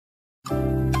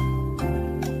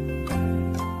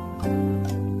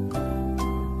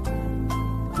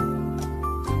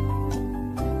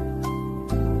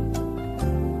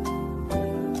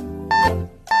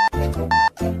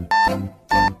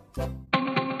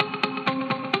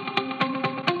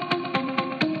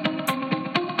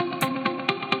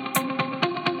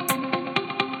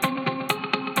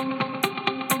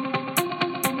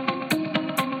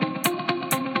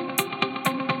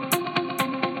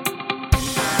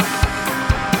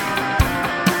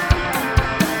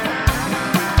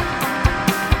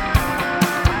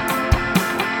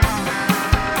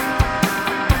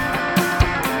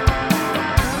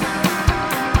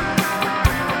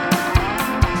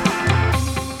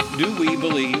do we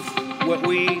believe what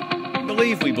we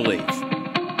believe we believe?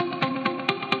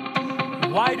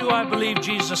 Why do I believe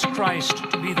Jesus Christ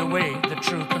to be the way, the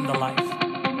truth, and the life?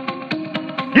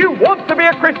 You want to be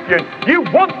a Christian. You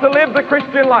want to live the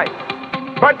Christian life.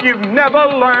 But you've never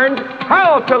learned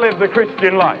how to live the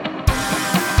Christian life.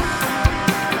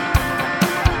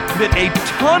 That a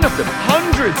ton of them,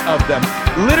 hundreds of them,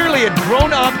 literally had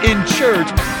grown up in church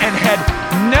and had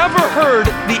never heard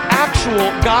the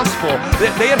actual gospel.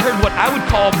 They had heard what I would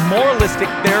call moralistic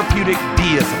therapeutic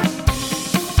deism.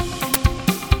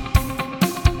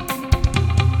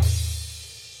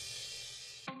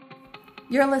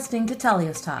 You're listening to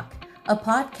Telios Talk, a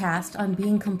podcast on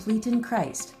being complete in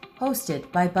Christ,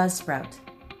 hosted by Buzzsprout.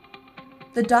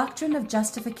 The doctrine of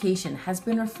justification has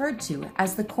been referred to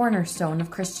as the cornerstone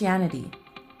of Christianity.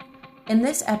 In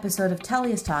this episode of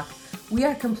Telios Talk, we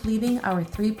are completing our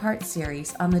three-part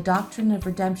series on the doctrine of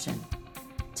redemption.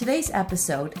 Today's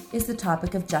episode is the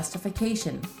topic of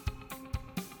justification.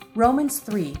 Romans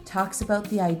 3 talks about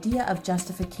the idea of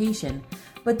justification,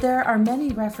 but there are many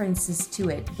references to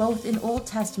it both in Old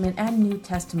Testament and New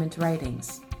Testament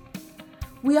writings.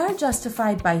 We are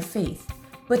justified by faith,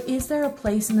 but is there a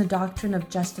place in the doctrine of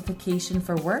justification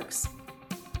for works?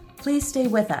 Please stay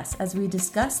with us as we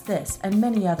discuss this and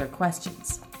many other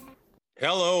questions.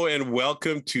 Hello and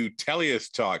welcome to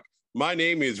Telios Talk. My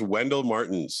name is Wendell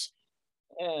Martins.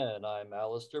 And I'm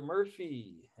Alistair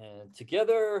Murphy. And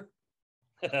together,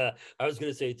 I was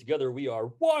going to say together we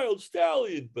are Wild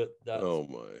Stallion, but that's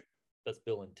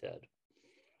Bill and Ted.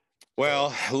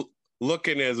 Well,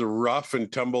 looking as rough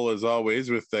and tumble as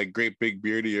always with that great big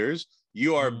beard of yours,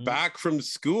 you are back from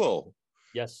school.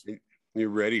 Yes. You're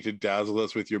ready to dazzle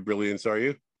us with your brilliance, are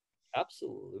you?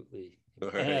 Absolutely. All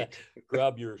right.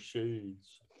 Grab your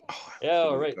shades. Oh, yeah,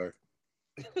 all right. All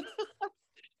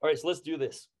right, so let's do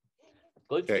this.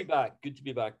 Good to be back. Good to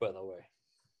be back, by the way.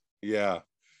 Yeah.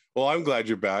 Well, I'm glad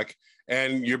you're back.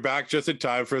 And you're back just in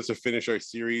time for us to finish our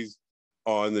series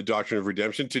on the doctrine of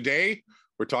redemption. Today,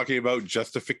 we're talking about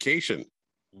justification.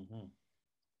 Mm-hmm.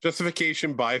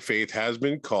 Justification by faith has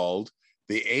been called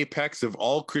the apex of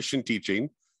all Christian teaching,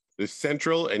 the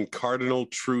central and cardinal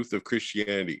truth of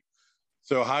Christianity.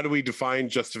 So how do we define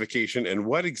justification and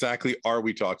what exactly are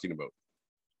we talking about?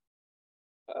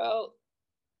 Well,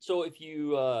 so if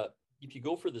you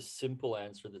go for the simple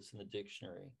answer that's in the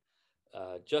dictionary,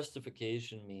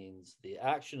 justification means the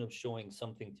action of showing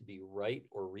something to be right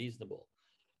or reasonable.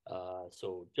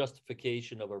 So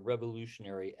justification of a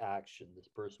revolutionary action. This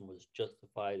person was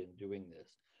justified in doing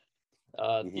this.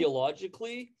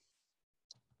 Theologically,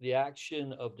 the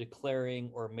action of declaring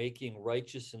or making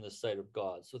righteous in the sight of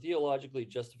God. So theologically,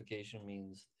 justification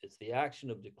means it's the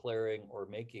action of declaring or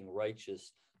making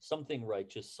righteous, someone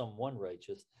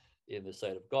righteous in the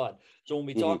sight of God. So when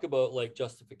we talk about like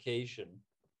justification,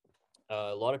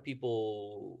 a lot of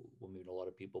people, well, maybe not a lot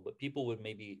of people, but people would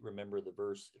maybe remember the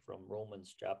verse from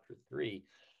Romans chapter 3,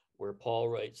 where Paul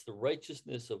writes, the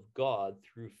righteousness of God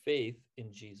through faith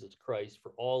in Jesus Christ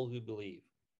for all who believe.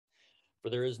 For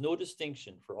there is no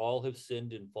distinction, for all have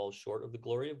sinned and fall short of the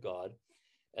glory of God,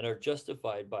 and are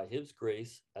justified by his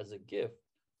grace as a gift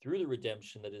through the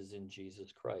redemption that is in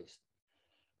Jesus Christ,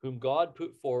 whom God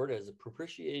put forward as a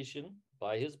propitiation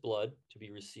by his blood to be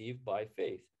received by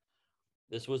faith.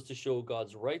 This was to show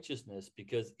God's righteousness,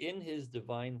 because in his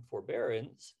divine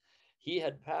forbearance, he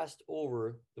had passed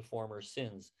over the former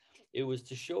sins. It was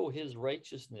to show his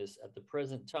righteousness at the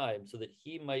present time, so that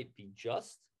he might be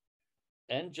just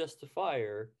and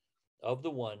justifier of the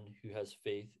one who has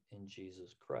faith in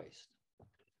Jesus Christ.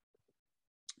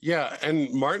 Yeah,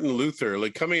 and Martin Luther,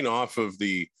 like coming off of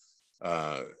the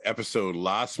episode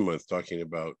last month talking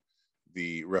about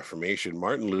the Reformation,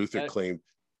 Martin Luther claimed...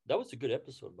 That was a good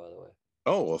episode, by the way.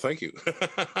 Oh, well, thank you.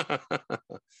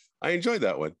 I enjoyed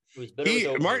that one. It was better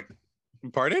without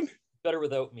me. Pardon? Better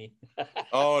without me.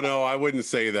 Oh, no, I wouldn't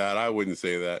say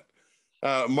that.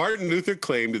 Martin Luther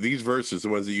claimed that these verses, the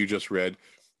ones that you just read,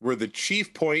 were the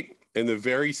chief point and the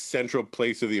very central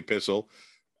place of the epistle,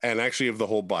 and actually of the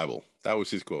whole Bible. That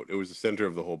was his quote. It was the center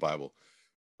of the whole Bible.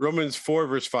 Romans 4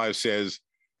 verse 5 says,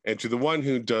 and to the one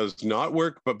who does not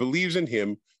work but believes in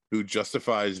him who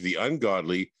justifies the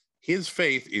ungodly, his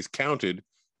faith is counted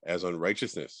as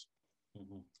unrighteousness.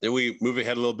 Then we move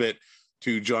ahead a little bit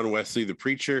to John Wesley, the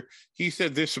preacher. He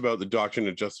said this about the doctrine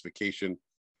of justification: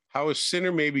 how a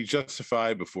sinner may be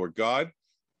justified before God,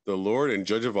 the Lord and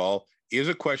judge of all, is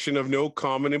a question of no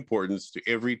common importance to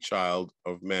every child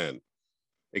of man.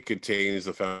 It contains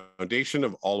the foundation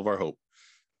of all of our hope.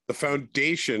 The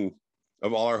foundation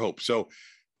of all our hope. So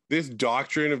this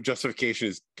doctrine of justification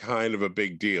is kind of a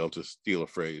big deal, to steal a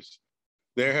phrase.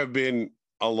 There have been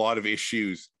a lot of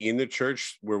issues in the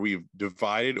church where we've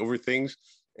divided over things.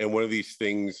 And one of these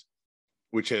things,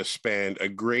 which has spanned a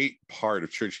great part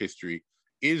of church history,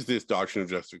 is this doctrine of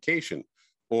justification,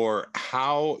 or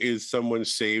how is someone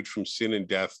saved from sin and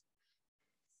death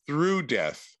through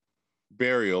death,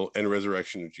 burial, and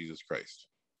resurrection of Jesus Christ.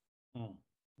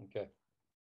 Okay.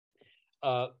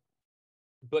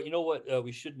 But you know what?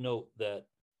 We should note that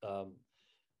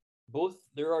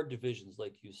there are divisions,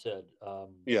 like you said.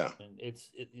 Yeah. And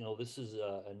this is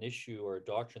an issue or a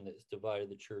doctrine that's divided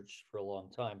the church for a long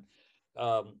time.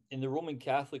 In the Roman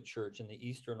Catholic Church and the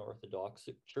Eastern Orthodox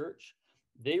Church,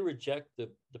 they reject the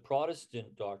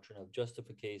Protestant doctrine of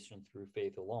justification through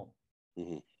faith alone.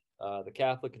 Mm-hmm. The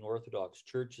Catholic and Orthodox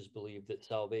churches believe that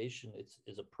salvation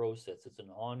is a process. It's an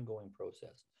ongoing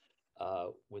process.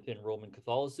 Within Roman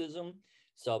Catholicism,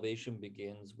 salvation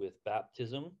begins with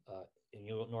baptism.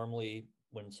 Normally,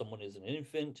 when someone is an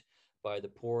infant, by the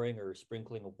pouring or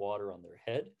sprinkling of water on their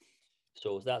head.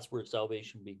 So that's where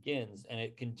salvation begins. And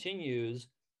it continues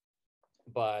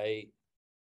by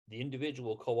the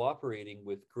individual cooperating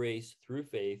with grace through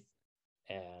faith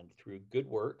and through good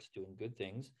works, doing good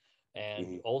things,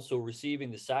 and also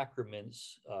receiving the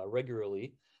sacraments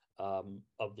regularly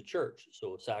of the church.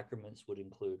 So sacraments would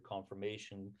include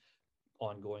confirmation,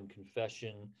 ongoing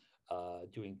confession,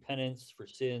 doing penance for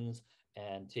sins,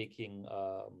 and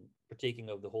partaking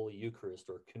of the Holy Eucharist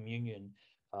or communion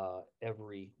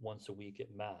every once a week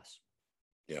at Mass.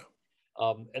 Yeah.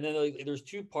 And then there's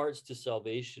two parts to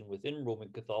salvation within Roman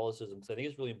Catholicism, because I think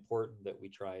it's really important that we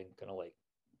try and kind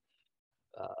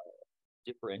of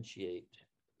differentiate,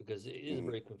 because it is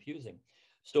very confusing.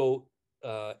 So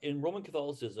in Roman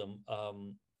Catholicism,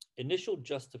 initial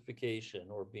justification,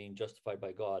 or being justified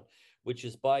by God, which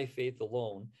is by faith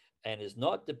alone and is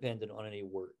not dependent on any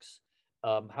works.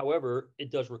 However,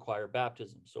 it does require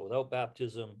baptism. So without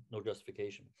baptism, no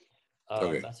justification.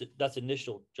 Okay. That's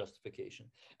initial justification.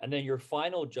 And then your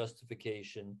final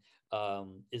justification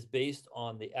is based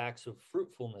on the acts of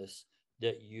fruitfulness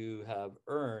that you have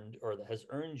earned, or that has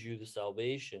earned you the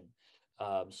salvation.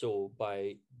 So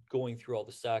by going through all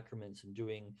the sacraments and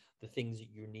doing the things that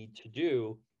you need to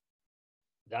do,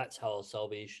 that's how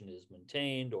salvation is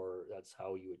maintained, or that's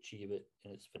how you achieve it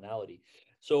in its finality.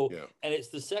 So, and it's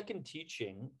the second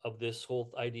teaching of this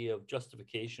whole idea of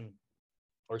justification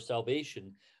or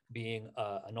salvation being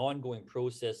an ongoing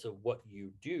process of what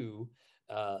you do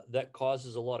that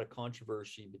causes a lot of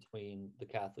controversy between the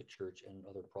Catholic Church and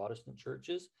other Protestant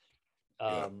churches.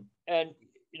 And,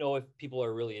 if people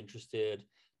are really interested,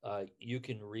 you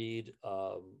can read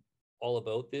all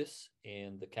about this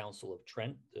in the Council of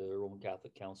Trent, the Roman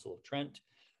Catholic Council of Trent.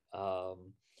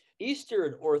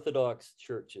 Eastern Orthodox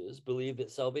churches believe that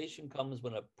salvation comes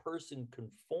when a person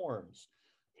conforms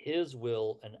his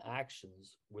will and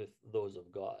actions with those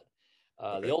of God.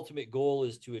 The ultimate goal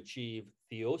is to achieve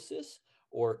theosis,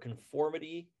 or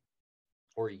conformity,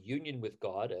 or union with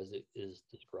God, as it is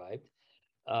described.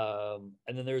 And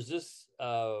then there's this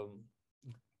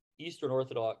Eastern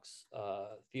Orthodox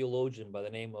theologian by the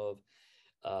name of,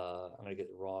 I'm going to get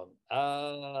it wrong,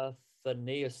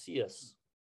 Athanasius.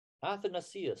 I think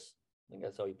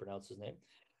that's how you pronounce his name.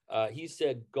 He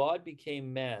said, God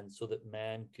became man so that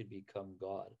man could become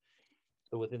God.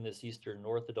 So within this Eastern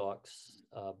Orthodox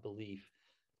belief,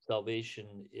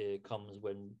 salvation comes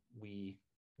when we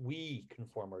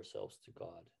conform ourselves to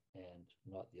God and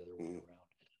not the other way around.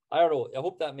 I don't know. I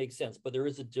hope that makes sense. But there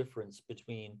is a difference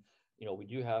between, we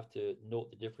do have to note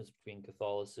the difference between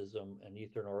Catholicism and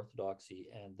Eastern Orthodoxy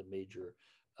and the major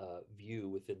view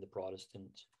within the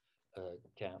Protestant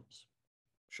camps.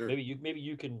 Sure. Maybe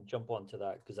you can jump onto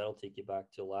that, because that'll take you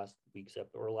back to last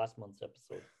month's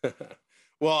episode.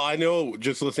 Well, I know,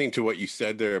 just listening to what you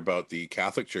said there about the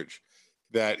Catholic Church,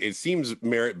 that it seems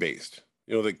merit-based.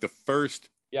 Like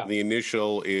the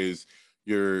initial is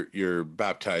you're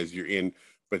baptized, you're in,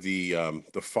 but the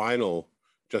final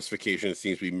justification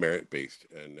seems to be merit-based,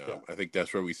 and I think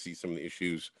that's where we see some of the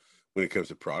issues when it comes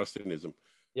to Protestantism.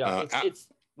 Yeah, it's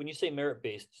when you say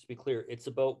merit-based, just to be clear, it's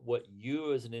about what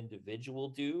you as an individual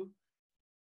do,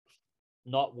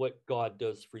 not what God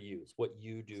does for you. It's what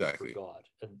you do for God,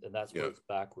 and that's where it's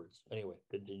backwards. Anyway,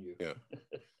 continue. Yeah.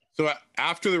 So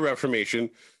after the Reformation,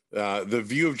 the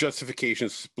view of justification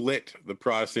split the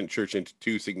Protestant church into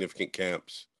two significant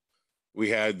camps. We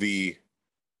had the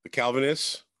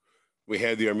Calvinists, we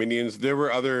had the Arminians. There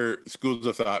were other schools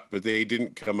of thought, but they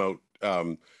didn't come out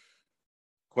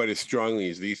quite as strongly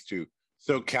as these two.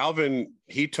 So Calvin,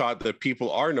 he taught that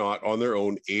people are not on their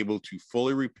own able to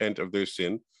fully repent of their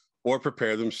sin or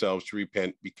prepare themselves to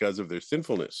repent because of their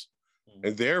sinfulness.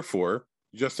 And therefore,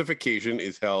 justification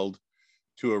is held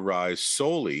to arise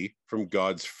solely from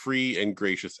God's free and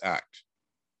gracious act.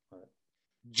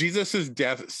 Jesus'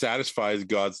 death satisfies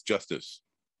God's justice.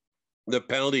 The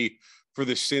penalty for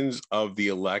the sins of the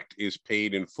elect is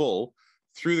paid in full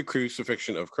through the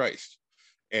crucifixion of Christ.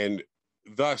 And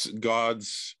thus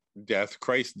God's death,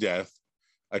 Christ's death,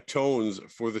 atones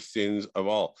for the sins of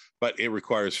all, but it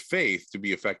requires faith to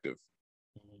be effective.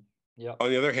 Yeah. On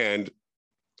the other hand,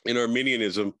 in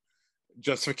Arminianism,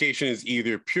 justification is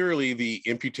either purely the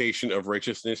imputation of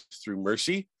righteousness through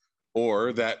mercy,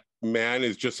 or that man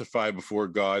is justified before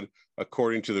God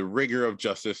according to the rigor of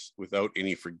justice without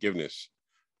any forgiveness.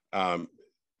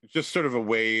 Just sort of a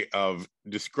way of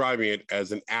describing it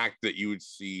as an act that you would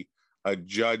see a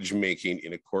judge making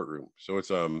in a courtroom. So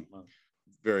it's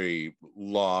very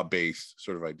law-based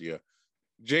sort of idea.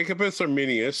 Jacobus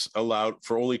Arminius allowed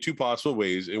for only two possible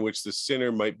ways in which the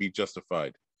sinner might be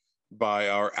justified: by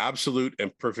our absolute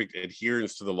and perfect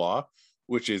adherence to the law,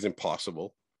 which is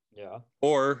impossible,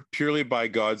 or purely by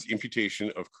God's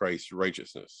imputation of Christ's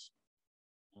righteousness.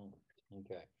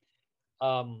 Okay.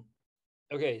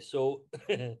 Okay, so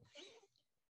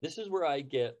this is where I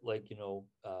get kind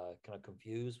of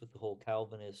confused with the whole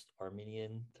Calvinist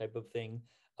Arminian type of thing.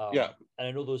 And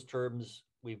I know those terms,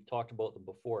 we've talked about them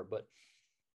before, but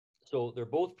so they're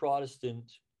both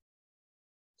Protestant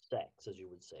sects, as you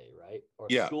would say, right? Or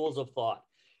schools of thought.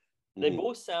 They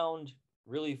both sound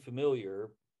really familiar,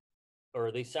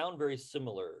 or they sound very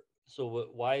similar. So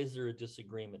why is there a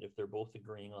disagreement if they're both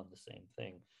agreeing on the same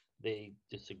thing? They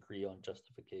disagree on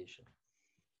justification.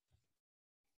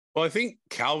 Well, I think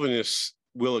Calvinists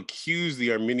will accuse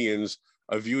the Arminians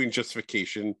of viewing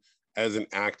justification as an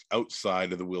act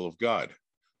outside of the will of God.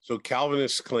 So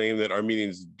Calvinists claim that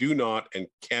Arminians do not and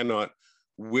cannot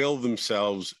will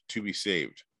themselves to be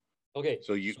saved. Okay,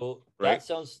 so right?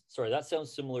 that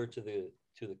sounds similar to the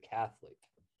Catholic.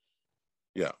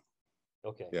 Yeah.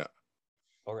 Okay. Yeah.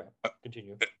 All right.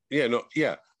 Continue.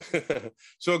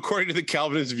 So according to the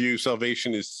Calvinist view,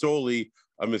 salvation is solely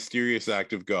a mysterious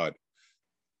act of God.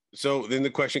 So then the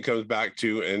question comes back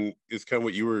to, and it's kind of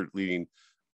what you were leading,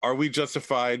 are we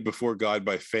justified before God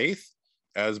by faith,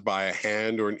 as by a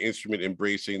hand or an instrument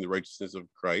embracing the righteousness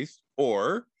of Christ?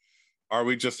 Or are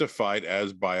we justified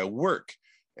as by a work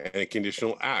and a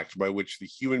conditional act by which the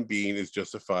human being is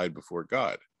justified before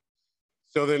God?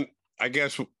 So then I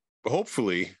guess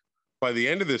hopefully by the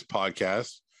end of this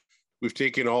podcast, we've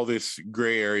taken all this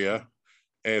gray area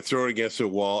and thrown it against a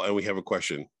wall, and we have a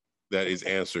question that is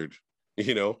answered,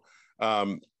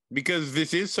 because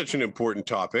this is such an important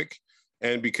topic,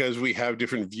 and because we have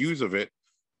different views of it,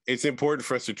 it's important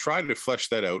for us to try to flesh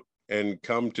that out and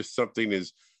come to something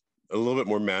is a little bit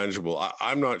more manageable.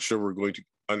 I'm not sure we're going to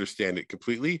understand it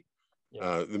completely.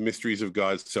 The mysteries of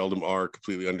God seldom are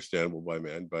completely understandable by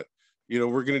man, but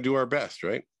we're going to do our best,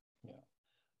 right? Yeah,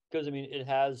 because I mean, it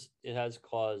has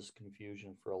caused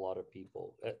confusion for a lot of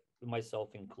people,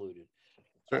 myself included.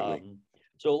 Certainly.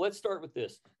 So let's start with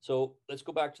this. So let's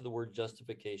go back to the word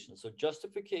justification. So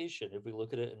justification, if we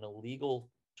look at it in a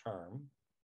legal term,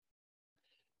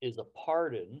 is a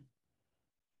pardon,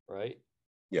 right?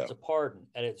 Yeah. It's a pardon,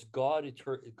 and it's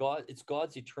it's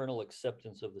God's eternal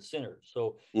acceptance of the sinner.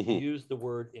 So you use the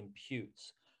word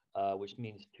imputes, which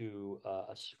means to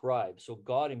ascribe. So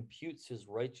God imputes his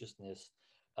righteousness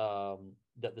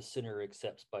that the sinner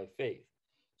accepts by faith.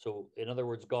 So in other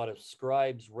words, God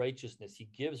ascribes righteousness. He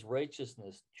gives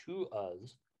righteousness to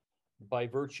us by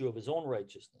virtue of his own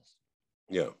righteousness.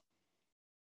 Yeah.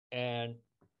 And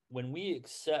when we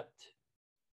accept,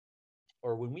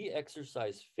 or when we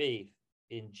exercise faith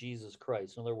in Jesus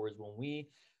Christ, in other words, when we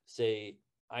say,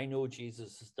 I know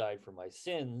Jesus has died for my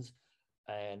sins,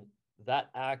 and that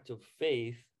act of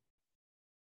faith,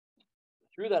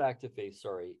 through that act of faith,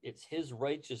 it's his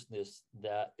righteousness,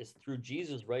 that is through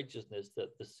Jesus' righteousness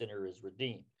that the sinner is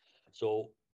redeemed.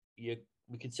 So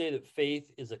we could say that faith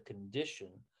is a condition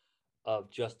of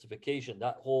justification.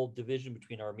 That whole division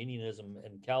between Arminianism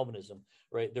and Calvinism,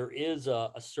 right? There is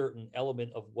a certain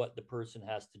element of what the person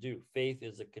has to do. Faith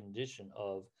is a condition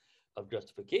of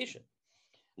justification.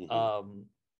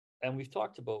 And we've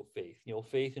talked about faith.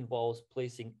 Faith involves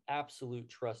placing absolute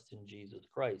trust in Jesus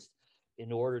Christ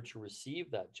in order to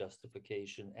receive that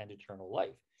justification and eternal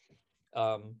life.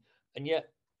 And yet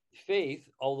faith,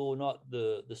 although not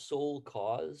the sole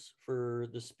cause for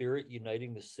the Spirit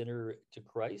uniting the sinner to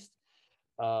Christ,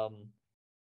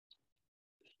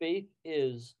 faith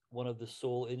is one of the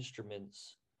sole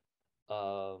instruments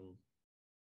on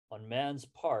man's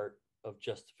part of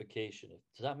justification.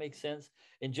 Does that make sense?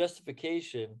 In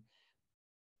justification,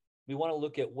 we want to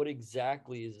look at what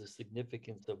exactly is the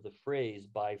significance of the phrase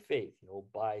by faith,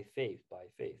 by faith, by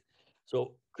faith.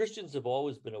 So Christians have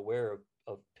always been aware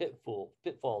of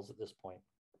pitfalls at this point.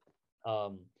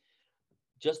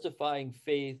 Justifying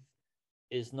faith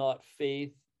is not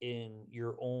faith in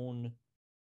your own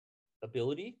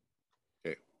ability.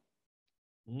 Okay.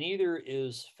 Neither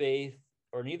is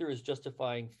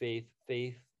justifying faith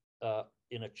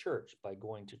in a church by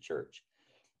going to church.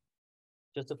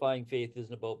 Justifying faith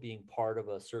isn't about being part of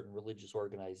a certain religious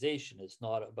organization. It's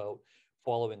not about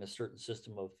following a certain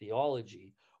system of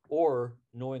theology or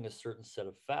knowing a certain set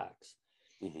of facts.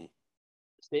 Mm-hmm.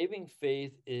 Saving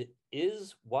faith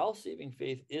while saving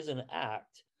faith is an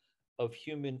act of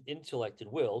human intellect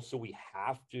and will, so we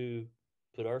have to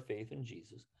put our faith in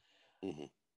Jesus. Mm-hmm.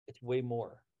 It's way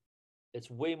more. It's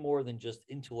way more than just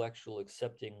intellectual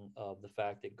accepting of the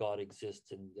fact that God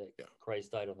exists and that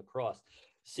Christ died on the cross.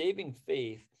 Saving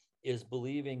faith is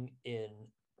believing in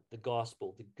the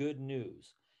gospel, the good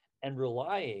news, and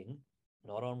relying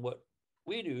not on what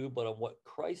we do, but on what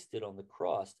Christ did on the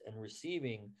cross, and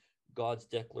receiving God's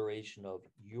declaration of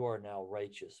you are now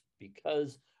righteous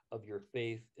because of your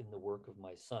faith in the work of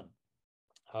my Son.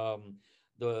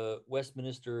 The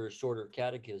Westminster Shorter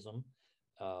Catechism,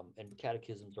 and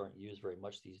catechisms aren't used very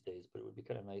much these days, but it would be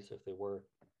kind of nice if they were.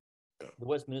 The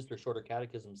Westminster Shorter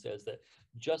Catechism says that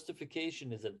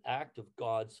justification is an act of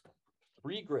God's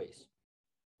free grace,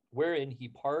 wherein he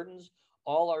pardons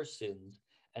all our sins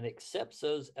and accepts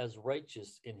us as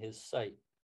righteous in his sight,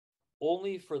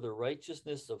 only for the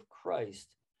righteousness of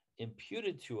Christ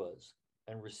imputed to us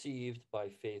and received by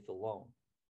faith alone.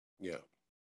 Yeah.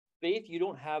 Faith, you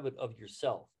don't have it of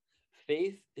yourself.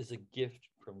 Faith is a gift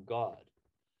from God.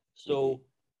 So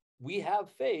we have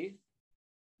faith,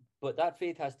 but that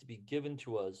faith has to be given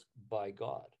to us by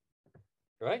God,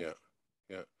 right? Yeah,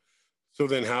 yeah. So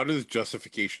then how does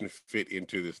justification fit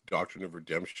into this doctrine of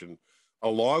redemption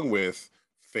along with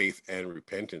faith and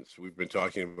repentance? We've been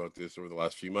talking about this over the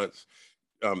last few months.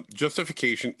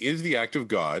 Justification is the act of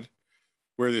God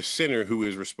where the sinner who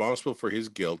is responsible for his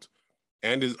guilt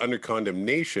and is under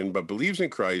condemnation but believes in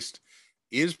Christ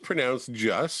is pronounced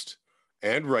just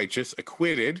and righteous,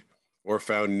 acquitted, or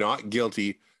found not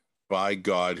guilty by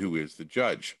God, who is the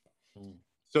judge.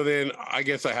 So then I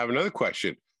guess I have another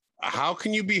question. How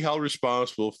can you be held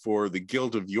responsible for the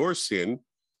guilt of your sin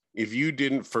if you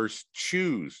didn't first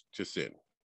choose to sin?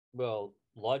 Well,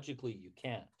 logically, you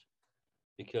can't,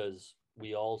 because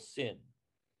we all sin.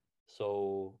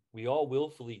 So we all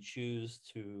willfully choose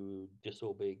to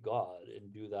disobey God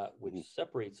and do that which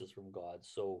separates us from God.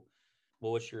 So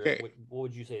what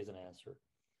would you say is an answer?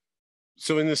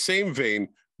 So in the same vein,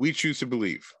 we choose to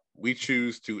believe. We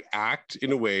choose to act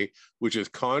in a way which is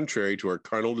contrary to our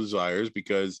carnal desires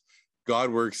because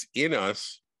God works in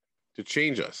us to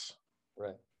change us.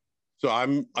 Right. So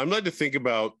I'm led to think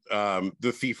about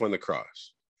the thief on the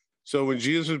cross. So when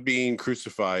Jesus was being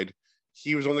crucified,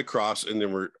 he was on the cross and there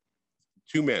were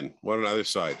two men, one on either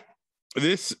side.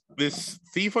 This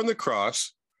thief on the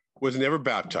cross was never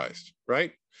baptized,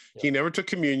 right? Yeah. He never took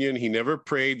communion. He never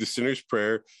prayed the sinner's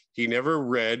prayer. He never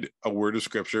read a word of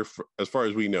scripture, as far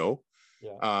as we know.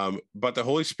 Yeah. But the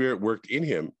Holy Spirit worked in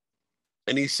him.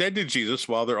 And he said to Jesus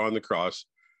while they're on the cross,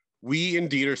 we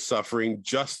indeed are suffering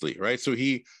justly, right? So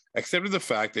he accepted the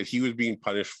fact that he was being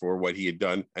punished for what he had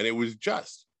done, and it was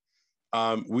just.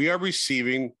 We are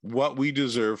receiving what we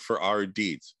deserve for our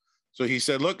deeds. So he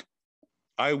said, look,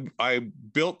 I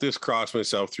built this cross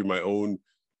myself through my own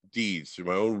deeds, through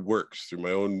my own works, through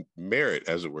my own merit,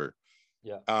 as it were.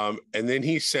 Yeah. And then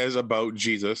he says about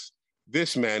Jesus,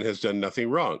 this man has done nothing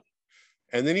wrong.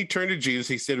 And then he turned to Jesus.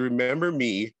 He said, remember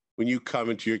me when you come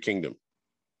into your kingdom.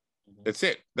 That's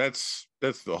it. That's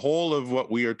the whole of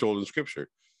what we are told in scripture.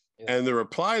 Yeah. And the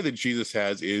reply that Jesus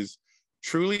has is,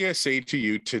 truly I say to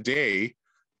you, today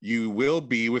you will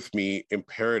be with me in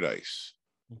paradise.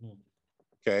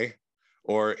 Okay.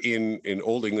 Or in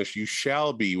Old English, you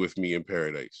shall be with me in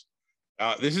paradise.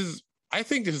 I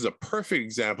think this is a perfect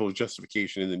example of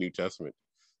justification in the New Testament.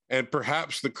 And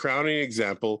perhaps the crowning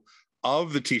example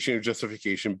of the teaching of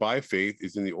justification by faith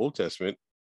is in the Old Testament.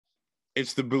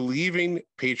 It's the believing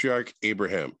patriarch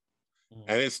Abraham.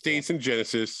 And it states in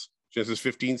Genesis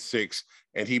 15:6,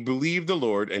 and he believed the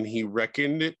Lord and he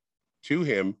reckoned it to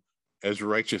him as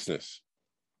righteousness.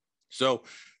 So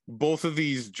both of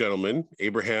these gentlemen,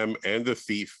 Abraham and the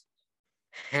thief,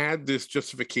 had this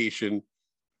justification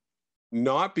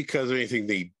not because of anything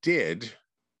they did,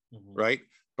 right?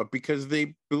 But because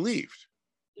they believed,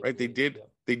 right? They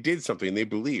did something, they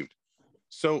believed.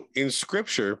 So in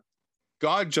scripture,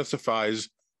 God justifies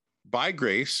by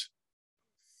grace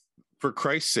for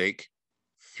Christ's sake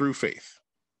through faith.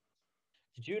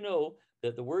 Did you know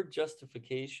that the word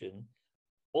justification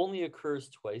only occurs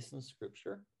twice in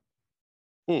Scripture.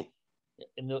 Hmm.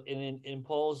 In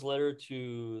Paul's letter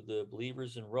to the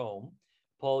believers in Rome,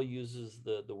 Paul uses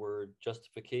the word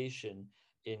justification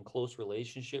in close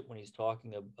relationship when he's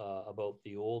talking about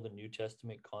the Old and New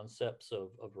Testament concepts of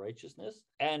righteousness.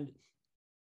 And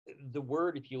the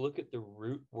word, if you look at the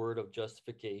root word of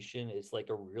justification, it's like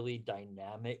a really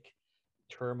dynamic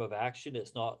term of action.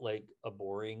 It's not like a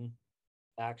boring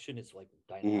action, it's like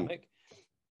dynamic.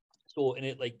 So, and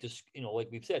it like just, like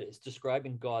we've said, it's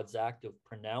describing God's act of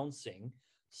pronouncing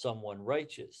someone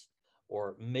righteous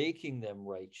or making them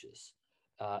righteous,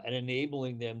 and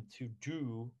enabling them to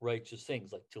do righteous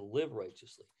things, like to live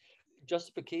righteously.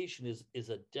 Justification is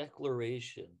a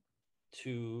declaration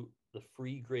to the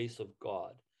free grace of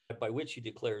God, by which he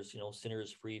declares,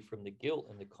 sinners free from the guilt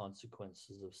and the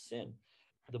consequences of sin.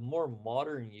 The more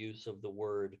modern use of the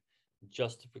word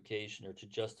justification or to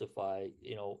justify,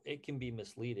 it can be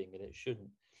misleading, and it shouldn't.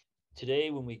 Today,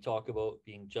 when we talk about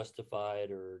being justified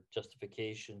or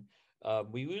justification,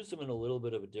 we use them in a little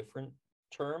bit of a different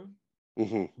term,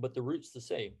 but the root's the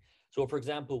same. So, for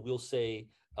example, we'll say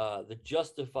the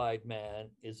justified man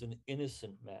is an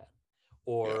innocent man,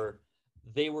 or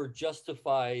they were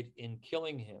justified in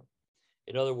killing him.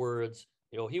 In other words,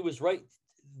 he was right.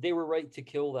 They were right to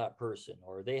kill that person,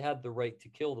 or they had the right to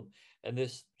kill them. And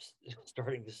this is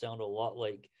starting to sound a lot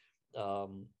like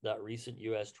that recent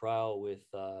U.S. trial with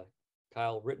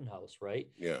Kyle Rittenhouse, right?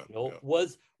 Yeah.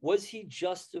 Was he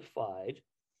justified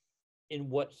in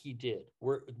what he did?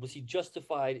 Was he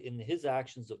justified in his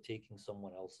actions of taking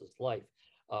someone else's life?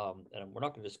 And we're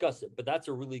not going to discuss it, but that's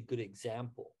a really good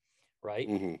example,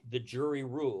 right? The jury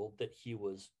ruled that he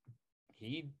was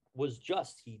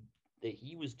just.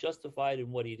 He was justified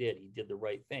in what he did. He did the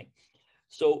right thing.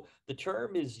 So the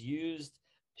term is used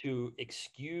to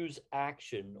excuse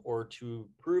action or to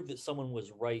prove that someone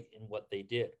was right in what they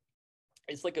did.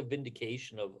 It's like a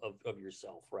vindication of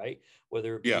yourself, right?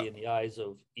 Whether it be in the eyes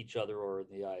of each other or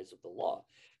in the eyes of the law.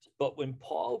 But when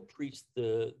Paul preached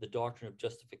the doctrine of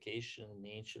justification in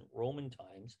the ancient Roman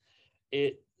times,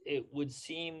 it would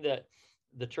seem that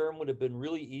the term would have been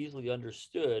really easily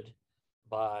understood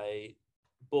by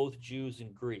both Jews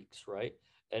and Greeks, right?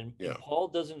 And Paul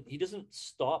doesn't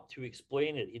stop to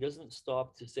explain it. He doesn't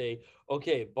stop to say,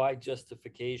 okay, by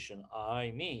justification,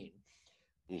 I mean.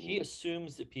 He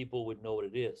assumes that people would know what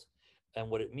it is and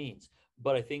what it means.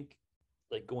 But I think,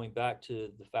 like, going back to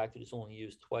the fact that it's only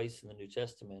used twice in the New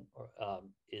Testament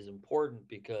is important,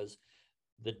 because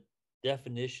the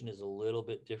definition is a little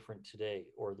bit different today,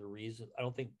 or the reason, I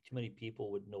don't think too many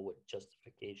people would know what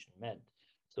justification meant.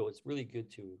 So it's really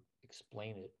good to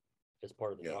explain it as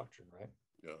part of the doctrine, right?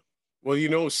 Yeah.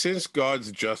 Well, since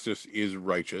God's justice is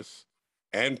righteous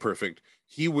and perfect,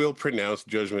 he will pronounce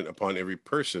judgment upon every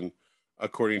person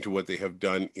according to what they have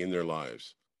done in their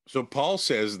lives. So Paul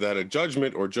says that a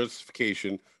judgment or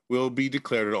justification will be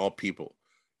declared on all people: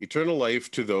 eternal life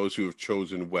to those who have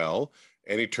chosen well,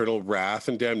 and eternal wrath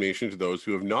and damnation to those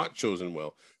who have not chosen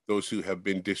well, those who have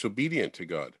been disobedient to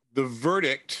God. The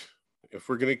verdict, if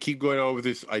we're going to keep going on with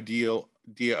this idea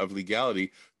of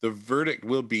legality, the verdict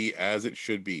will be as it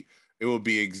should be. It will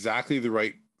be exactly the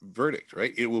right verdict,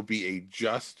 right? It will be a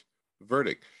just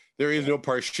verdict. There is no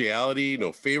partiality,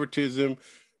 no favoritism.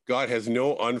 God has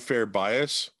no unfair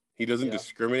bias. He doesn't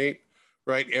discriminate,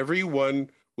 right?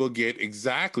 Everyone will get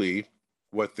exactly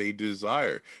what they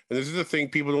desire. And this is the thing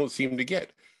people don't seem to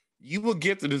get. You will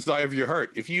get the desire of your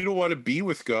heart. If you don't want to be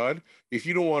with God, if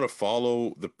you don't want to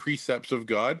follow the precepts of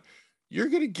God, you're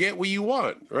going to get what you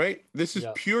want, right? This is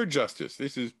pure justice.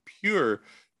 This is pure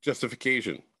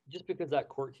justification. Just because that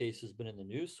court case has been in the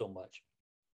news so much,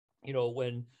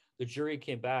 when the jury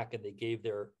came back and they gave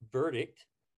their verdict,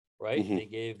 right? They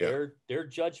gave their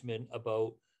judgment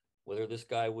about whether this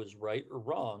guy was right or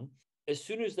wrong. As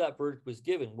soon as that verdict was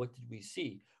given, what did we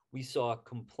see? We saw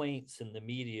complaints in the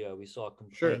media. We saw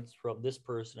complaints from this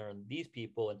person or these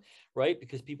people, and right,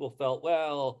 because people felt,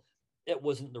 well, it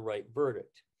wasn't the right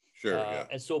verdict.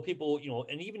 And so people,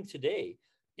 and even today,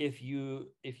 if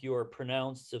you are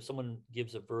pronounced, if someone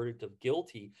gives a verdict of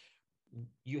guilty,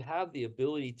 you have the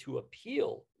ability to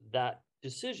appeal that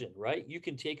decision, right? You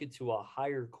can take it to a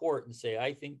higher court and say,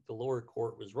 I think the lower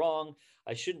court was wrong.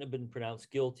 I shouldn't have been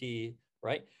pronounced guilty,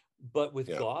 right? But with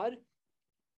God,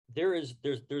 there's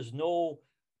no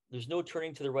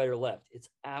turning to the right or left. It's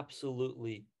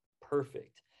absolutely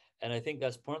perfect. And I think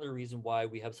that's part of the reason why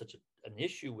we have such an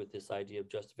issue with this idea of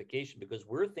justification, because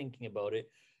we're thinking about it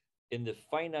in the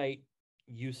finite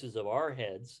uses of our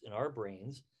heads and our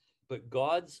brains, but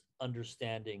God's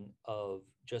understanding of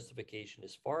justification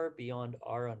is far beyond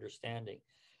our understanding.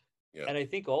 Yeah. And I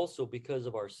think also because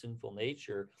of our sinful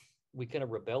nature, we kind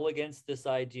of rebel against this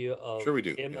idea of Sure we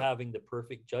do, him yeah. having the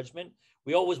perfect judgment.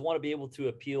 We always want to be able to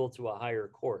appeal to a higher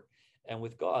court. And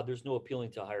with God, there's no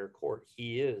appealing to a higher court.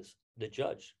 He is the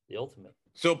judge, the ultimate.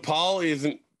 So Paul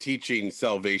isn't teaching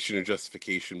salvation or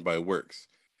justification by works.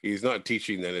 He's not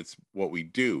teaching that it's what we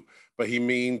do, but he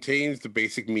maintains the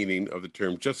basic meaning of the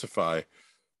term justify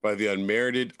by the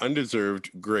unmerited, undeserved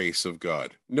grace of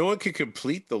God. No one can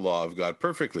complete the law of God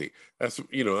perfectly. That's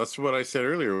what I said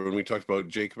earlier when we talked about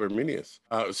Jacob Arminius.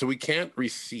 So we can't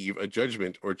receive a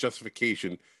judgment or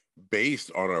justification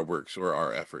based on our works or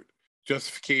our effort.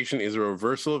 Justification is a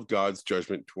reversal of God's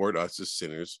judgment toward us as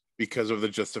sinners because of the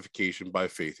justification by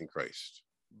faith in Christ.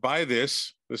 By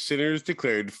this, the sinner is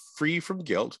declared free from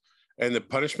guilt and the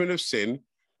punishment of sin,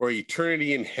 or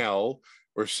eternity in hell,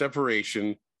 or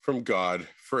separation from God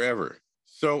forever.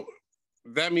 So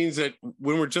that means that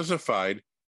when we're justified,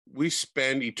 we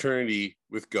spend eternity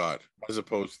with God as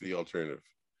opposed to the alternative.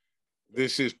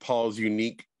 This is Paul's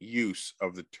unique use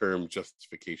of the term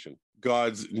justification.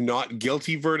 God's not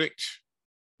guilty verdict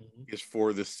is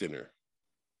for the sinner.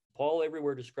 Paul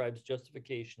everywhere describes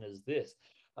justification as this.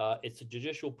 It's a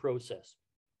judicial process.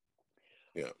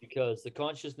 Yeah. Because the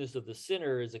consciousness of the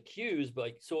sinner is accused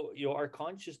by, so, our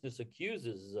consciousness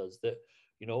accuses us that,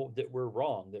 that we're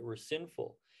wrong, that we're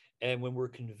sinful. And when we're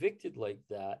convicted like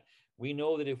that, we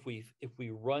know that if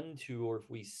we run to, or if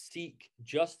we seek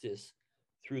justice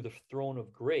through the throne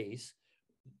of grace,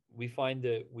 we find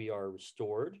that we are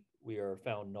restored, we are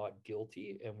found not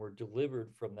guilty, and we're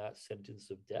delivered from that sentence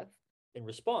of death. In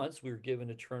response, we were given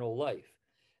eternal life.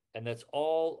 And that's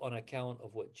all on account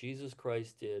of what Jesus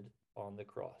Christ did on the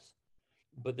cross.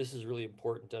 But this is really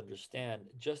important to understand.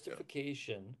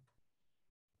 Justification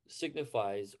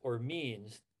signifies or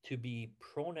means to be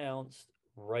pronounced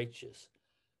righteous,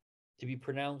 to be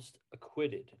pronounced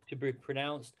acquitted, to be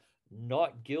pronounced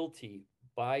not guilty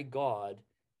by God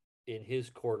in his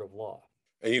court of law.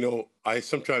 And I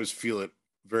sometimes feel it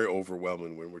very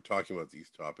overwhelming when we're talking about these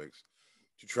topics.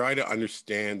 To try to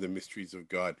understand the mysteries of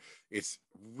God, it's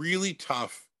really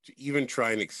tough to even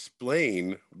try and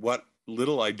explain what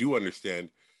little I do understand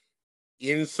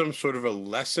in some sort of a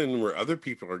lesson where other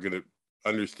people are going to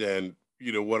understand,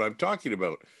 what I'm talking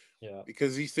about. Yeah.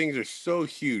 Because these things are so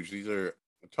huge. These are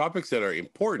topics that are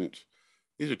important.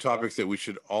 These are topics that we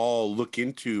should all look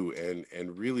into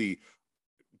and really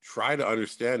try to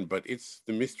understand. But it's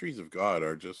the mysteries of God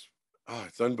are just,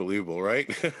 it's unbelievable, right?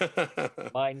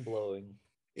 Mind-blowing.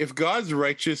 If God's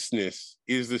righteousness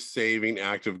is the saving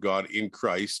act of God in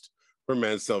Christ for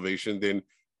man's salvation, then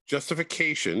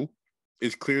justification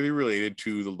is clearly related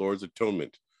to the Lord's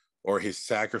atonement or his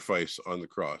sacrifice on the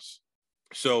cross.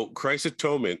 So Christ's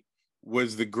atonement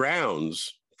was the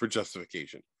grounds for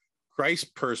justification. Christ's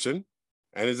person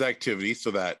and his activity,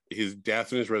 so that his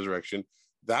death and his resurrection,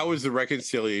 that was the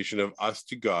reconciliation of us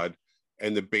to God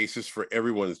and the basis for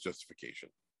everyone's justification.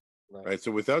 Right.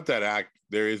 So without that act,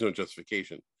 there is no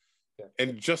justification. Okay.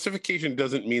 And justification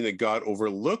doesn't mean that God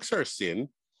overlooks our sin.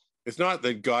 It's not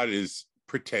that God is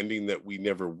pretending that we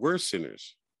never were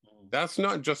sinners. That's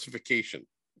not justification.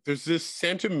 There's this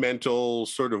sentimental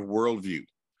sort of worldview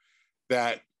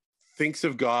that thinks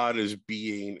of God as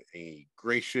being a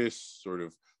gracious sort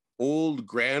of old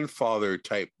grandfather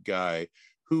type guy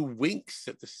who winks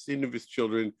at the sin of his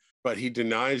children, but he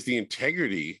denies the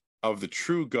integrity of the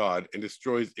true God and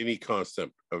destroys any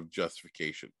concept of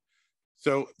justification.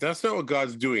 So that's not what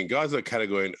God's doing. God's not kind of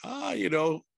going, I'm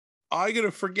going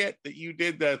to forget that you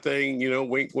did that thing,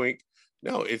 wink, wink.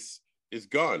 No, it's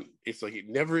gone. It's like it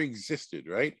never existed,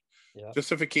 right? Yeah.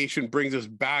 Justification brings us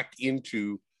back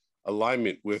into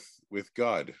alignment with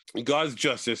God. And God's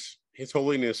justice, his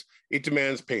holiness, it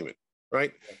demands payment,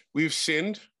 right? Yeah. We've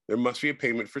sinned. There must be a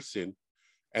payment for sin.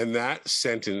 And that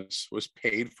sentence was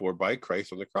paid for by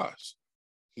Christ on the cross.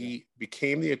 He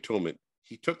became the atonement.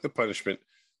 He took the punishment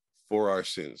for our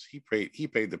sins. He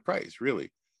paid the price, really.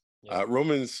 Yeah.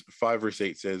 Romans 5 verse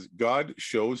 8 says, God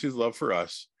shows his love for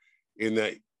us in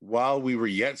that while we were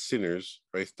yet sinners,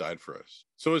 Christ died for us.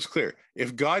 So it's clear.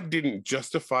 If God didn't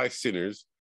justify sinners,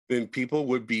 then people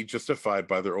would be justified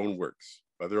by their own works,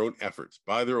 by their own efforts,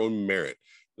 by their own merit.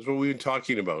 That's what we've been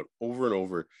talking about over and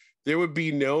over. There would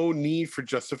be no need for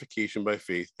justification by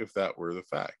faith if that were the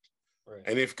fact. Right.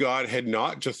 And if God had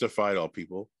not justified all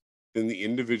people, then the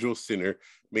individual sinner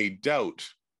may doubt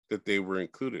that they were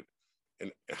included.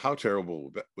 And how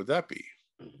terrible would that be?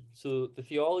 So the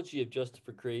theology of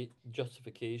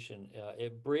justification,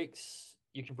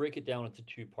 you can break it down into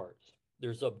two parts.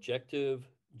 There's objective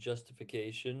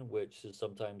justification, which is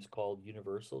sometimes called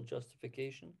universal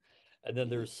justification. And then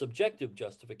there's subjective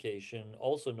justification,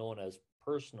 also known as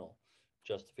personal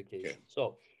justification. Okay.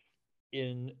 So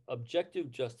in objective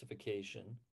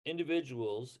justification,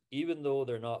 individuals, even though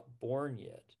they're not born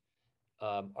yet,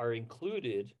 are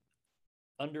included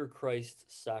under Christ's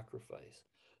sacrifice.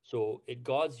 So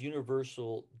God's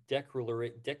universal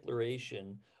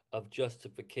declaration of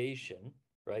justification,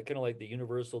 right? Kind of like the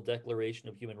universal declaration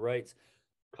of human rights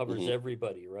covers Mhm.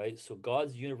 everybody, right? So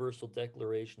God's universal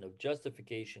declaration of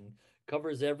justification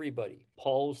covers everybody.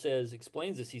 Paul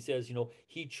explains this. He says,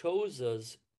 he chose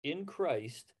us in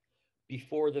Christ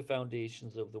before the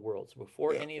foundations of the world. So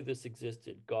before Yeah. any of this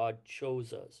existed, God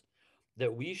chose us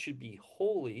that we should be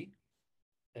holy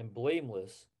and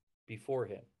blameless before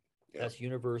him. Yeah. That's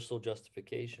universal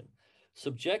justification.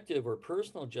 Subjective or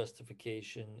personal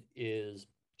justification is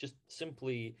just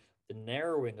simply the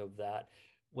narrowing of that.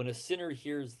 When a sinner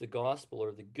hears the gospel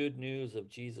or the good news of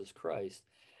Jesus Christ,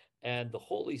 and the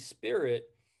Holy Spirit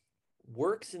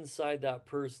works inside that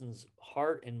person's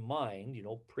heart and mind,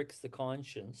 pricks the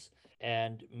conscience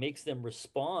and makes them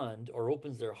respond or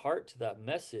opens their heart to that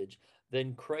message,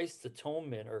 then Christ's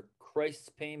atonement or Christ's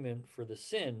payment for the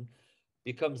sin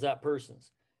becomes that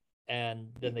person's.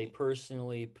 And then they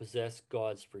personally possess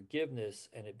God's forgiveness,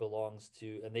 and they belong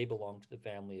to the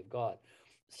family of God.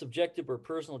 Subjective or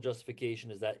personal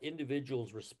justification is that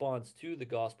individual's response to the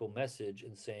gospel message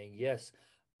and saying, yes,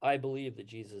 I believe that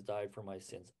Jesus died for my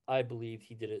sins. I believe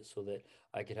he did it so that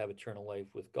I could have eternal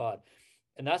life with God.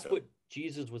 And that's what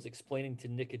Jesus was explaining to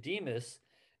Nicodemus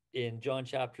in John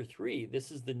chapter 3.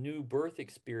 This is the new birth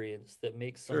experience that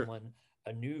makes someone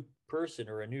a new person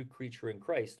or a new creature in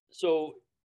Christ. So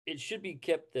it should be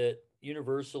kept that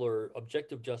universal or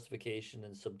objective justification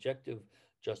and subjective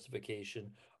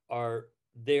justification are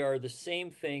the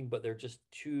same thing, but they're just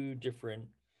two different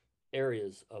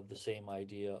areas of the same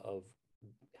idea of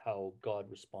how God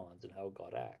responds and how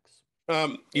God acts.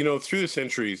 Through the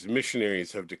centuries,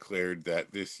 missionaries have declared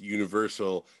that this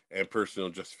universal and personal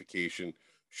justification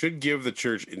should give the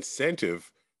church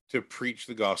incentive to preach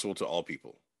the gospel to all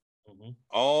people. Mhm.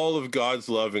 All of God's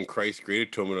love and Christ's great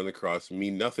atonement on the cross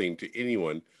mean nothing to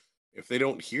anyone if they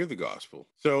don't hear the gospel.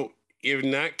 So,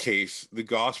 in that case, the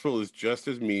gospel is just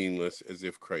as meaningless as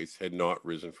if Christ had not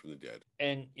risen from the dead.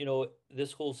 And,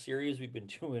 this whole series we've been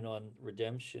doing on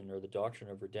redemption or the doctrine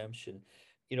of redemption,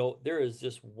 there is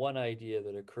just one idea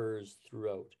that occurs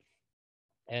throughout.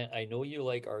 And I know you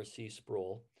like R.C.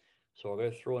 Sproul, so I'm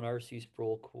going to throw an R.C.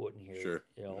 Sproul quote in here. Sure.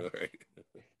 All right.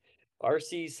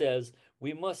 R.C. says,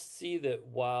 we must see that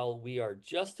while we are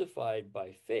justified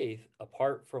by faith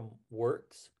apart from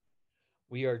works,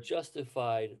 we are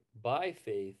justified by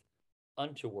faith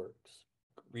unto works.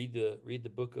 Read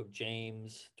the book of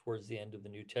James towards the end of the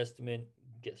New Testament,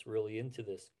 gets really into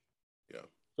this. Yeah.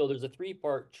 So there's a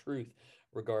 3-part truth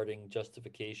regarding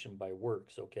justification by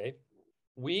works, okay?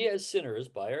 We as sinners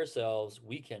by ourselves,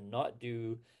 we cannot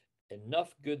do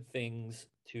enough good things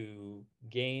to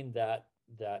gain that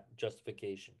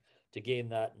justification, to gain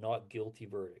that not guilty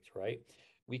verdict, right?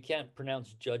 We can't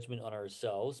pronounce judgment on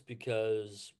ourselves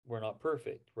because we're not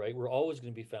perfect, right? We're always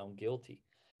going to be found guilty.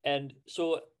 And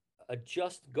so a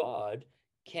just God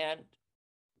can't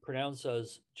pronounce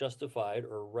us justified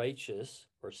or righteous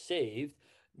or saved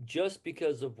just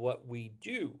because of what we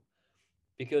do,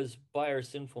 because by our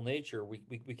sinful nature, we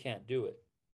can't do it.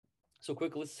 So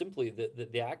quickly, simply,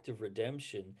 the act of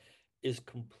redemption is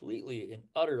completely and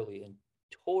utterly and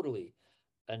totally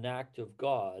an act of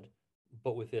God,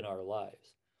 but within our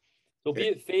lives. So be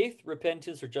it faith,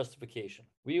 repentance, or justification,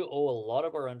 we owe a lot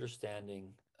of our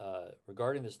understanding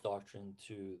regarding this doctrine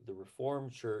to the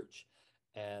Reformed Church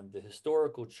and the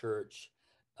historical church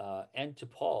and to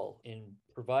Paul in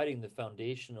providing the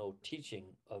foundational teaching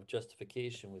of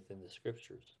justification within the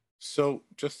scriptures. So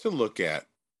just to look at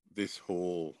this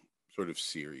whole sort of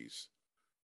series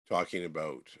talking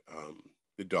about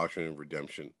the doctrine of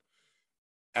redemption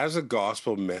as a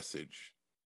gospel message,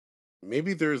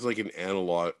 maybe there's like an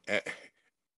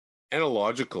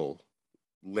analogical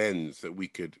lens that we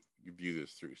could view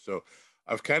this through. So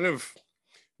I've kind of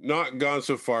not gone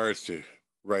so far as to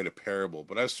write a parable,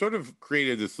 but I've sort of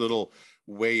created this little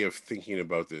way of thinking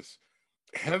about this.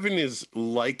 Heaven is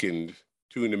likened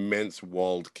to an immense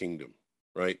walled kingdom,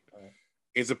 right?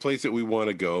 It's a place that we want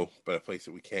to go, but a place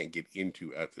that we can't get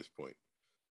into at this point.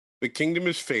 The kingdom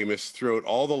is famous throughout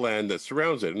all the land that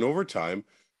surrounds it. And over time,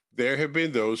 there have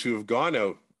been those who have gone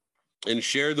out and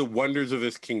shared the wonders of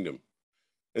this kingdom.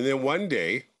 And then one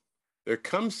day, there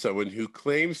comes someone who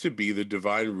claims to be the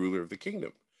divine ruler of the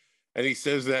kingdom. And he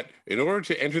says that in order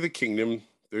to enter the kingdom,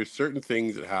 there's certain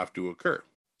things that have to occur.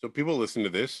 So people listen to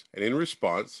this, and in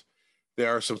response,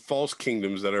 there are some false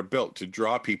kingdoms that are built to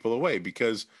draw people away,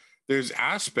 because there's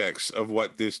aspects of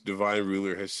what this divine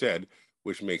ruler has said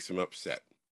which makes them upset.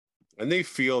 And they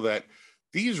feel that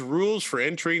these rules for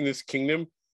entering this kingdom,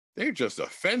 they're just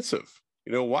offensive.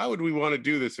 Why would we want to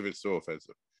do this if it's so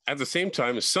offensive? At the same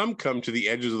time, some come to the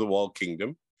edges of the walled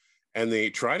kingdom, and they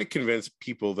try to convince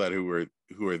people that who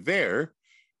are there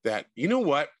that,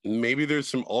 what, maybe there's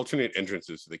some alternate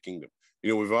entrances to the kingdom.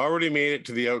 We've already made it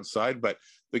to the outside, but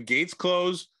the gates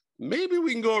close. Maybe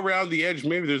we can go around the edge.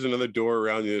 Maybe there's another door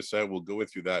around the other side. We'll go in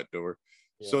through that door.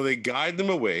 Yeah. So they guide them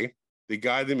away. They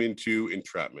guide them into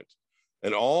entrapment.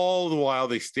 And all the while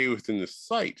they stay within the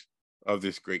sight of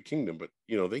this great kingdom, but,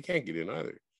 they can't get in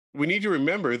either. We need to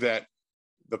remember that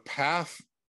the path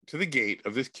to the gate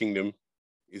of this kingdom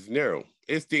is narrow.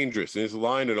 It's dangerous, and it's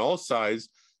lined on all sides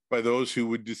by those who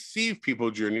would deceive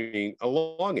people journeying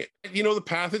along it. The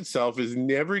path itself is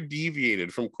never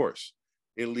deviated from course.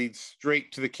 It leads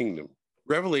straight to the kingdom.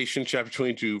 Revelation chapter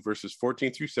 22, verses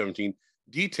 14 through 17,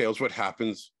 details what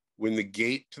happens when the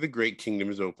gate to the great kingdom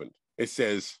is opened. It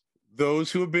says,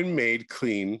 those who have been made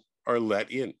clean are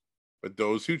let in, but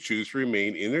those who choose to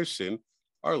remain in their sin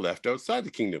are left outside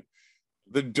the kingdom.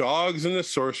 The dogs and the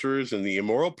sorcerers and the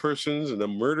immoral persons and the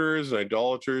murderers and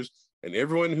idolaters and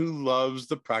everyone who loves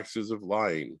the practices of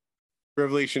lying.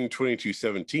 Revelation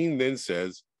 22:17 then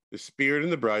says, the Spirit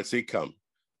and the bride say, come.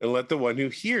 And let the one who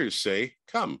hears say,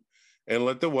 come. And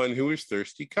let the one who is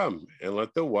thirsty come. And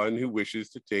let the one who wishes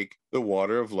to take the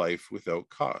water of life without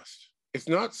cost. It's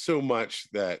not so much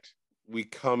that we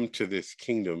come to this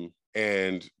kingdom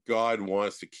and God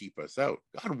wants to keep us out.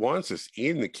 God wants us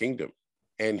in the kingdom.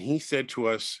 And he said to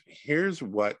us, here's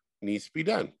what needs to be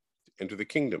done to enter the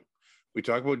kingdom. We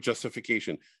talk about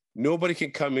justification. Nobody can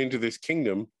come into this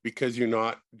kingdom because you're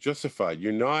not justified.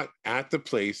 You're not at the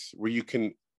place where you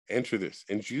can enter this.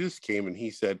 And Jesus came and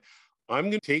he said, I'm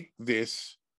going to take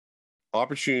this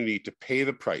opportunity to pay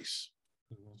the price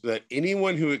so that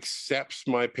anyone who accepts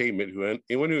my payment,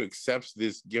 anyone who accepts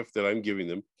this gift that I'm giving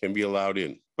them can be allowed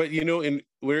in. But, in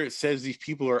where it says these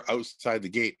people are outside the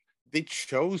gate, they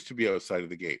chose to be outside of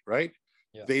the gate, right?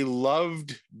 Yeah. They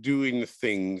loved doing the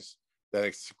things that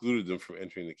excluded them from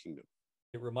entering the kingdom.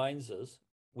 It reminds us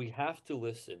we have to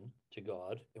listen to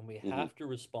God and we have to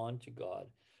respond to God.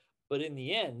 But in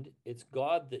the end, it's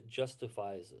God that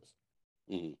justifies us.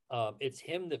 It's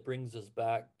him that brings us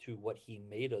back to what he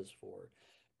made us for,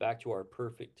 back to our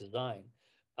perfect design.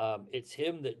 It's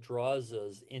him that draws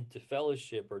us into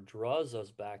fellowship or draws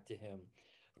us back to him.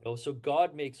 So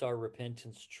God makes our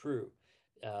repentance true,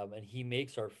 and he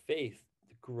makes our faith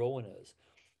grow in us.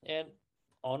 And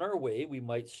on our way, we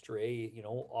might stray,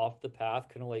 off the path,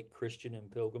 kind of like Christian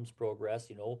and Pilgrim's Progress,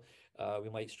 we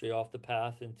might stray off the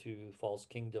path into false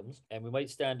kingdoms, and we might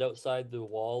stand outside the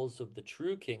walls of the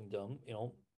true kingdom,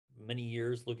 many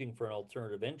years looking for an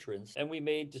alternative entrance, and we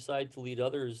may decide to lead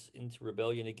others into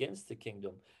rebellion against the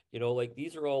kingdom.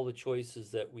 These are all the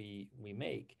choices that we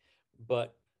make,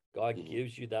 but God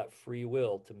gives you that free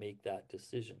will to make that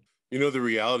decision. The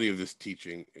reality of this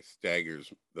teaching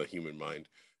staggers the human mind.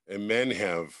 And men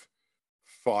have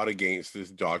fought against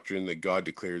this doctrine that God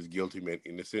declares guilty men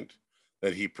innocent,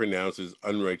 that he pronounces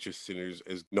unrighteous sinners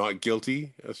as not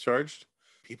guilty as charged.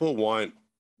 People want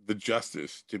the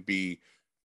justice to be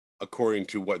according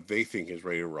to what they think is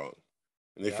right or wrong.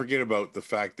 And they forget about the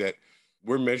fact that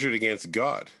we're measured against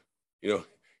God.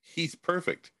 He's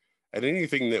perfect. And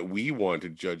anything that we want to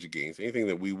judge against, anything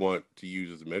that we want to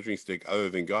use as a measuring stick other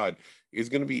than God is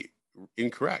going to be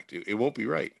incorrect. It won't be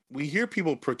right. We hear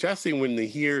people protesting when they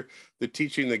hear the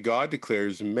teaching that God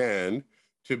declares man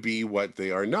to be what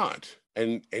they are not.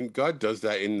 And God does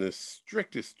that in the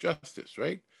strictest justice,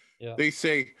 right? Yeah. They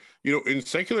say, in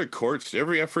secular courts,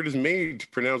 every effort is made to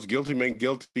pronounce guilty men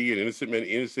guilty and innocent men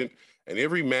innocent, and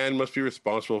every man must be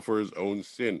responsible for his own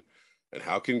sin. And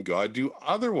how can God do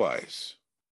otherwise?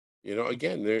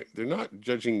 Again, they're not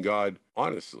judging God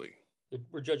honestly.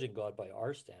 We're judging God by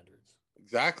our standards.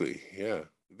 Exactly, yeah.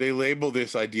 They label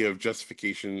this idea of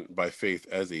justification by faith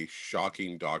as a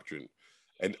shocking doctrine,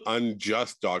 an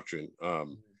unjust doctrine,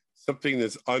 something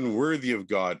that's unworthy of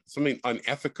God, something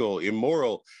unethical,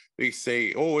 immoral. They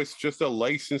say, it's just a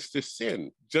license to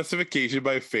sin. Justification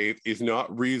by faith is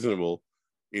not reasonable.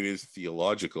 It is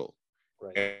theological.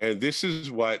 Right. And this is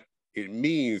what it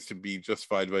means to be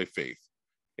justified by faith.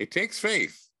 It takes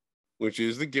faith, which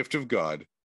is the gift of God,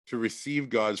 to receive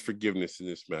God's forgiveness in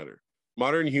this matter.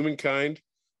 Modern humankind,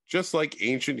 just like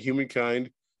ancient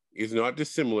humankind, is not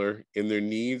dissimilar in their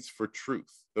needs for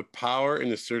truth. The power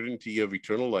and the certainty of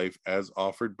eternal life as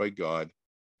offered by God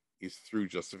is through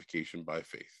justification by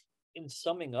faith. In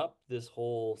summing up this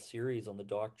whole series on the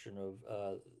doctrine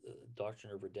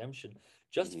of redemption,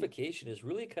 justification is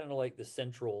really kind of like the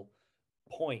central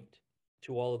point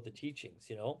to all of the teachings.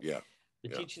 Yeah. The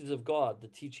teachings of God, the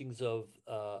teachings of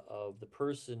the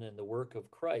person and the work of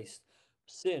Christ,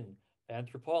 sin,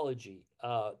 anthropology,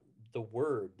 the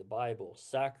Word, the Bible,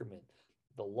 sacrament,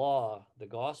 the law, the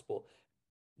gospel.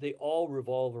 They all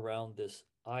revolve around this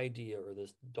idea or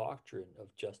this doctrine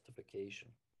of justification.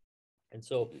 And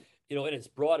so, in its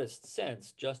broadest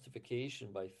sense,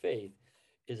 justification by faith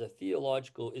is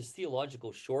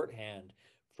theological shorthand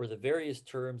for the various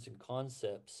terms and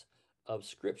concepts of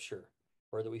Scripture,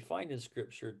 or that we find in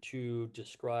Scripture, to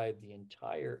describe the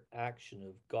entire action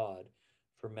of God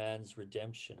for man's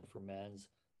redemption, for man's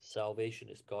salvation.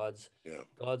 Is God's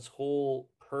whole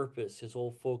purpose, his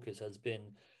whole focus has been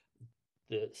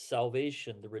the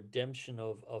salvation, the redemption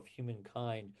of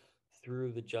humankind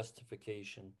through the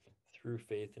justification, through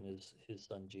faith in his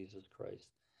son, Jesus Christ.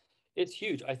 It's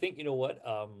huge. I think,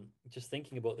 just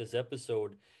thinking about this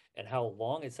episode and how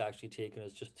long it's actually taken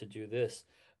us just to do this,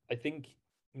 I think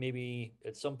maybe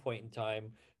at some point in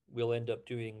time, we'll end up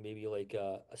doing maybe like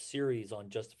a series on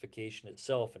justification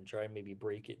itself and try and maybe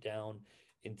break it down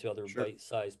into other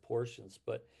bite-sized portions.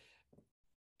 But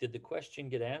did the question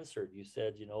get answered? You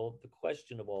said, the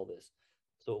question of all this.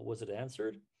 So was it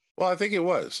answered? Well, I think it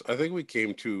was. I think we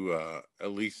came to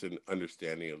at least an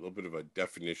understanding, a little bit of a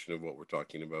definition of what we're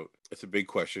talking about. It's a big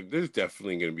question. There's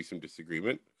definitely going to be some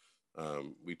disagreement.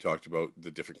 We talked about the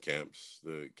different camps,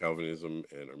 the Calvinism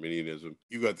and Arminianism.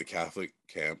 You got the Catholic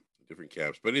camp, different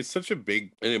camps, but it's such a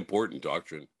big and important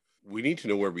doctrine. We need to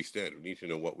know where we stand. We need to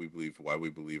know what we believe, why we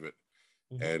believe it,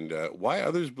 and why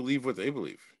others believe what they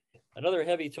believe. Another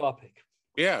heavy topic.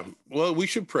 Yeah. Well, we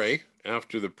should pray.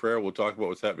 After the prayer, we'll talk about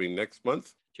what's happening next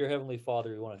month. Dear Heavenly Father,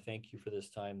 we want to thank you for this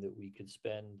time that we could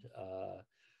spend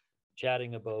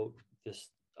chatting about this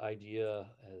idea,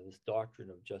 this doctrine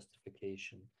of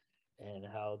justification, and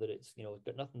how that it's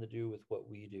got nothing to do with what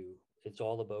we do. It's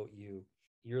all about you.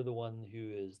 You're the one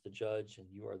who is the judge, and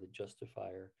you are the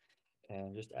justifier.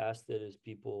 And just ask that as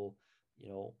people,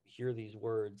 hear these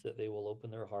words, that they will open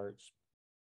their hearts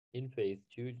in faith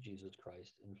to Jesus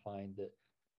Christ and find that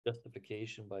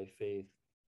justification by faith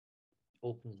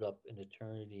opens up an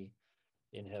eternity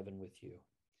in heaven with you.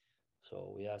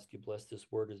 So we ask you, bless this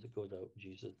word as it goes out. In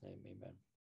Jesus' name, amen.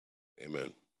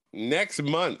 Amen. Next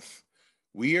month,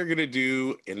 we are going to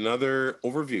do another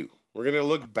overview. We're going to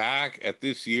look back at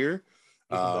this year.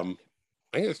 I'm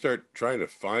going to start trying to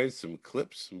find some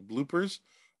clips, some bloopers.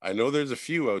 I know there's a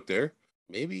few out there.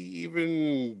 Maybe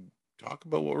even talk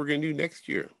about what we're going to do next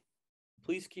year.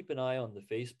 Please keep an eye on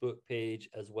the Facebook page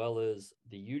as well as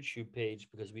the YouTube page,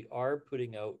 because we are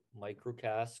putting out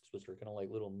microcasts, which are kind of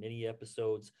like little mini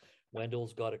episodes.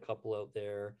 Wendell's got a couple out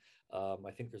there.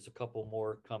 I think there's a couple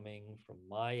more coming from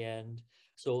my end.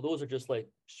 So those are just like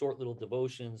short little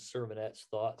devotions, sermonettes,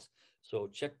 thoughts. So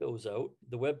check those out.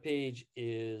 The webpage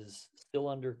is still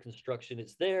under construction.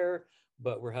 It's there,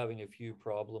 but we're having a few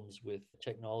problems with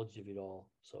technology of it all.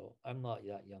 So I'm not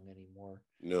that young anymore.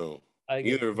 No.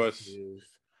 Neither of us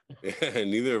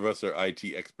are IT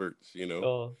experts,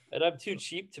 Oh, and I'm too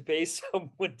cheap to pay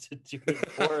someone to do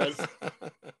it for us.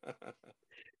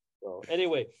 So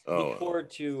anyway, look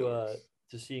forward to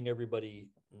seeing everybody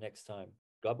next time.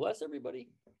 God bless everybody.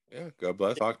 Yeah, God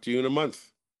bless. Talk to you in a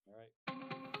month. All right.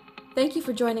 Thank you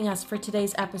for joining us for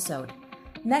today's episode.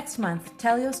 Next month,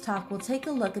 Telios Talk will take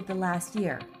a look at the last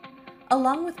year.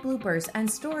 Along with bloopers and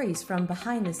stories from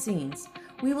behind the scenes,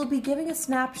 we will be giving a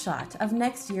snapshot of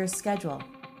next year's schedule.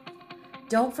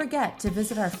 Don't forget to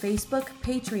visit our Facebook,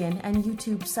 Patreon, and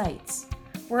YouTube sites.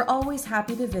 We're always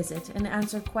happy to visit and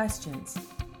answer questions.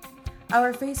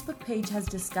 Our Facebook page has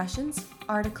discussions,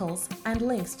 articles, and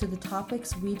links to the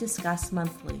topics we discuss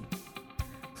monthly.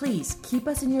 Please keep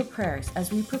us in your prayers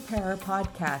as we prepare our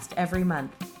podcast every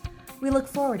month. We look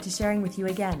forward to sharing with you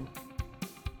again.